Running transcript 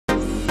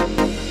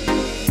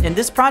In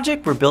this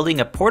project, we're building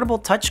a portable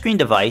touchscreen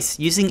device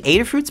using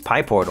Adafruit's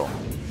PyPortal.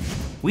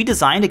 We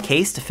designed a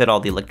case to fit all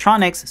the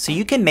electronics so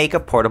you can make a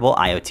portable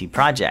IoT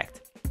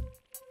project.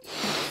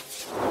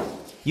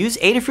 Use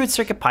Adafruit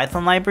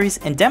CircuitPython libraries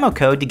and demo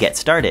code to get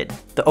started.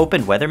 The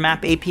Open Weather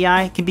Map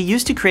API can be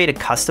used to create a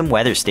custom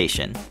weather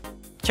station.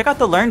 Check out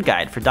the Learn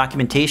Guide for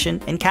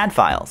documentation and CAD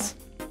files.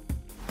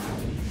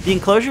 The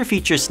enclosure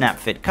features snap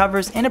fit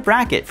covers and a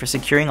bracket for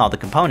securing all the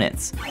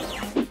components.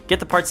 Get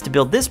the parts to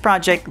build this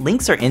project,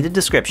 links are in the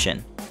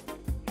description.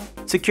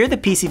 Secure the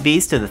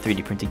PCBs to the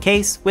 3D printed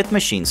case with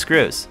machine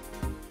screws.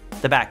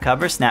 The back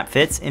cover snap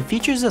fits and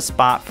features a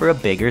spot for a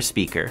bigger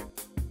speaker.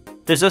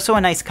 There's also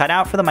a nice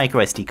cutout for the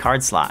microSD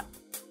card slot.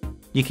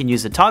 You can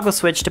use a toggle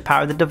switch to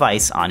power the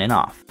device on and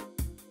off.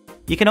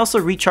 You can also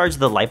recharge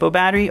the LiPo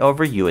battery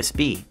over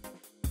USB.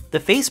 The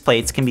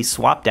faceplates can be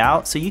swapped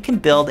out so you can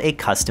build a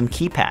custom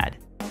keypad.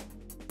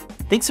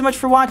 Thanks so much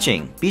for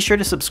watching. Be sure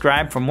to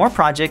subscribe for more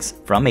projects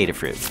from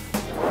Adafruit.